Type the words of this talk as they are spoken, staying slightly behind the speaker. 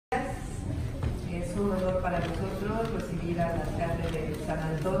honor para nosotros recibir al alcalde de San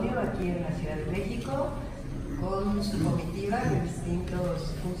Antonio, aquí en la Ciudad de México, con su comitiva de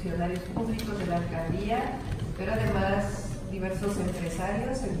distintos funcionarios públicos de la alcaldía, pero además diversos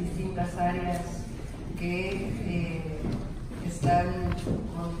empresarios en distintas áreas que están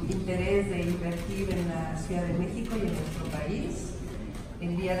con interés de invertir en la Ciudad de México y en nuestro país.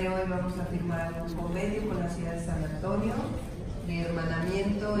 El día de hoy vamos a firmar un convenio con la ciudad de San Antonio de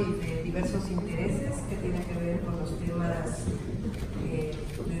hermanamiento y de diversos intereses que tienen que ver con los temas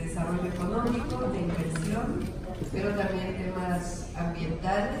de desarrollo económico, de inversión, pero también temas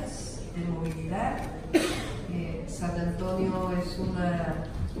ambientales, de movilidad. San Antonio es una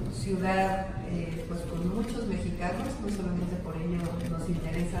ciudad pues con muchos mexicanos, no solamente por ello nos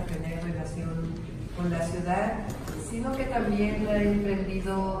interesa tener relación con la ciudad, sino que también ha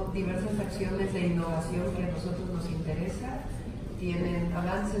emprendido diversas acciones de innovación que a nosotros nos interesa. Tienen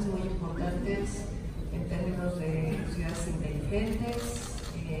avances muy importantes en términos de ciudades inteligentes,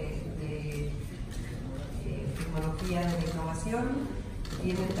 de tecnología de innovación.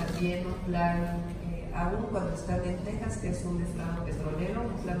 Tienen también un plan, aún cuando están en Texas, que es un estado petrolero,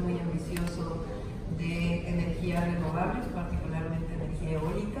 un plan muy ambicioso de energías renovables, particularmente energía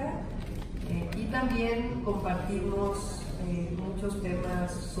eólica. Y también compartimos muchos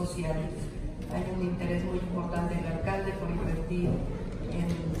temas sociales. Hay un interés muy importante del alcalde por invertir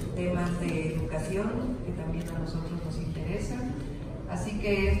en temas de educación, que también a nosotros nos interesan. Así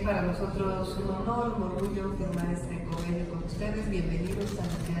que es para nosotros un honor, un orgullo firmar este convenio con ustedes. Bienvenidos a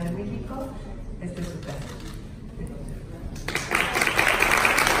la Ciudad de México. Esta es su casa.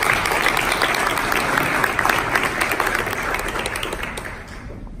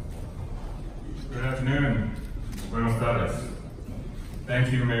 Good afternoon. Buenos tardes.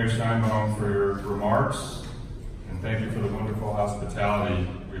 Thank you, Mayor Sheinbaum, for your remarks, and thank you for the wonderful hospitality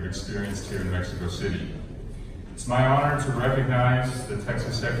we've experienced here in Mexico City. It's my honor to recognize the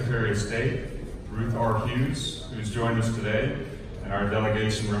Texas Secretary of State, Ruth R. Hughes, who's joined us today, and our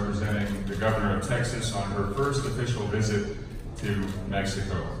delegation representing the Governor of Texas on her first official visit to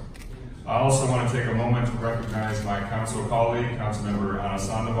Mexico. I also want to take a moment to recognize my council colleague, Councilmember Ana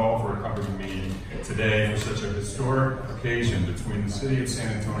Sandoval, for accompanying me today for such a historic occasion between the city of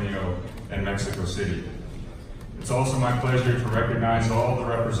San Antonio and Mexico City. It's also my pleasure to recognize all the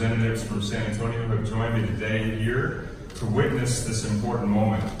representatives from San Antonio who have joined me today here to witness this important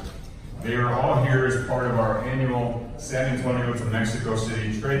moment. They are all here as part of our annual San Antonio to Mexico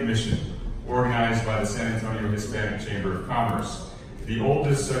City trade mission, organized by the San Antonio Hispanic Chamber of Commerce, the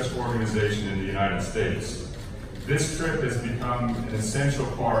oldest such organization in the United States. This trip has become an essential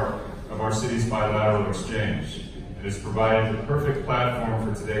part of our city's bilateral exchange. It has provided the perfect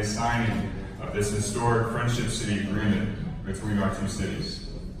platform for today's signing of this historic Friendship City agreement between our two cities.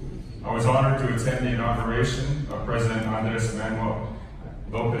 I was honored to attend the inauguration of President Andrés Manuel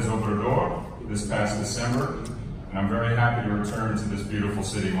López Obrador this past December, and I'm very happy to return to this beautiful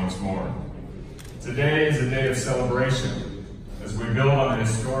city once more. Today is a day of celebration as we build on the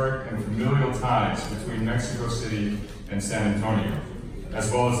historic and familial ties between Mexico City and San Antonio,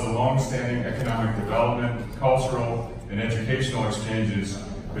 as well as the long-standing economic development, cultural, and educational exchanges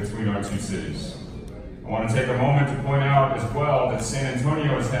between our two cities. I want to take a moment to point out as well that San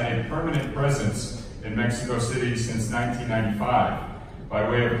Antonio has had a permanent presence in Mexico City since 1995 by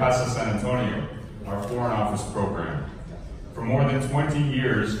way of Casa San Antonio, our Foreign Office program. For more than 20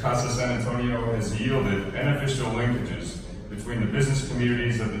 years, Casa San Antonio has yielded beneficial linkages between the business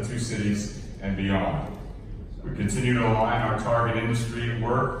communities of the two cities and beyond. We continue to align our target industry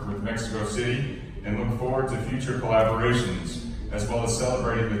work with Mexico City and look forward to future collaborations, as well as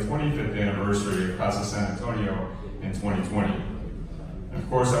celebrating the 25th anniversary of Casa San Antonio in 2020. And of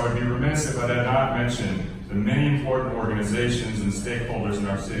course, I would be remiss if I did not mention the many important organizations and stakeholders in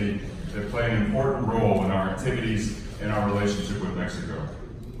our city that play an important role in our activities and our relationship with Mexico.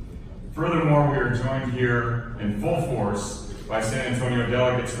 Furthermore, we are joined here in full force by San Antonio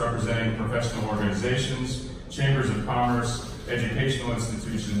delegates representing professional organizations, chambers of commerce, educational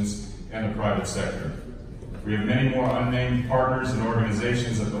institutions, and the private sector. We have many more unnamed partners and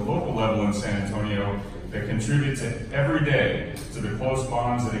organizations at the local level in San Antonio that contribute to every day to the close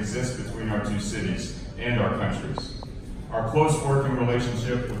bonds that exist between our two cities and our countries. Our close working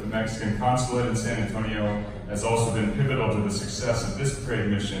relationship with the Mexican consulate in San Antonio has also been pivotal to the success of this trade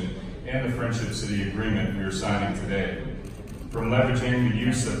mission and the Friendship City agreement we are signing today. From leveraging the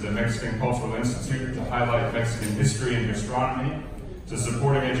use of the Mexican Cultural Institute to highlight Mexican history and gastronomy, to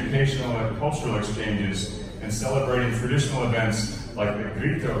supporting educational and cultural exchanges and celebrating traditional events like the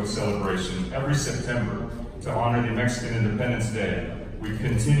Grito celebration every September to honor the Mexican Independence Day, we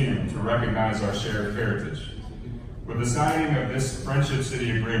continue to recognize our shared heritage. With the signing of this Friendship City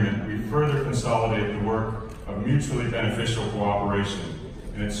Agreement, we further consolidate the work of mutually beneficial cooperation,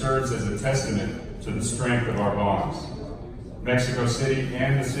 and it serves as a testament to the strength of our bonds. Mexico City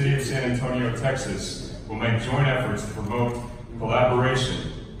and the City of San Antonio, Texas, will make joint efforts to promote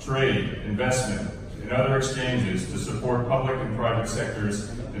collaboration, trade, investment, and other exchanges to support public and private sectors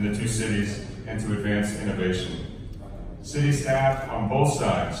in the two cities and to advance innovation. City staff on both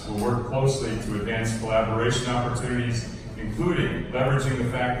sides will work closely to advance collaboration opportunities, including leveraging the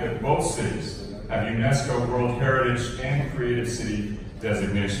fact that both cities have UNESCO World Heritage and Creative City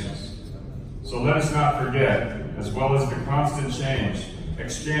designations. So let us not forget, as well as the constant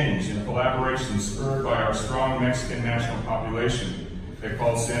exchange, and collaboration spurred by our strong Mexican national population that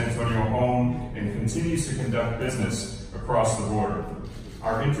calls San Antonio home and continues to conduct business across the border.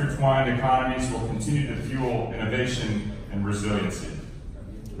 Our intertwined economies will continue to fuel innovation and resiliency.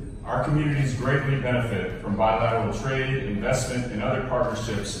 Our communities greatly benefit from bilateral trade, investment, and other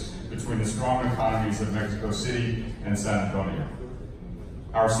partnerships between the strong economies of Mexico City and San Antonio.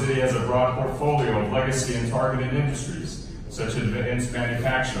 Our city has a broad portfolio of legacy and targeted industries, such as advanced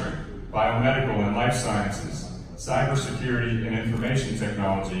manufacturing, biomedical and life sciences, cybersecurity and information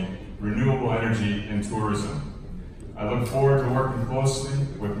technology, renewable energy, and tourism. I look forward to working closely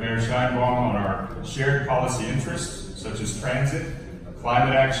with Mayor Sheinbaum on our shared policy interests, such as transit,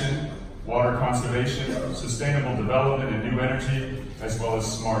 climate action, water conservation, sustainable development and new energy, as well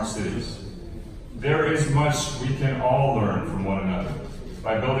as smart cities. There is much we can all learn from one another.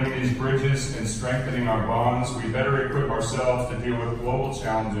 By building these bridges and strengthening our bonds, we better equip ourselves to deal with global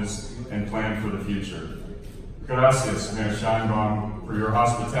challenges and plan for the future. Gracias, Mayor Sheinbaum, for your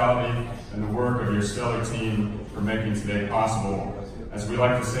hospitality and the work of your stellar team for making today possible. As we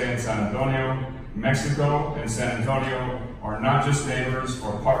like to say in San Antonio, Mexico and San Antonio are not just neighbors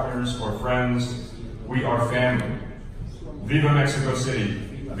or partners or friends, we are family. Viva Mexico City,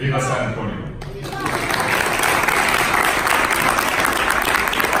 viva San Antonio.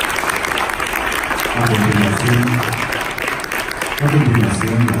 A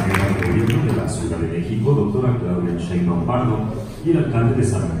continuación, la jefa de gobierno de la Ciudad de México, doctora Claudia Sheinbaum, y el alcalde de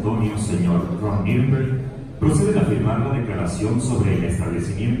San Antonio, señor Nirenberg, proceden a firmar la declaración sobre el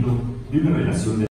establecimiento de una relación de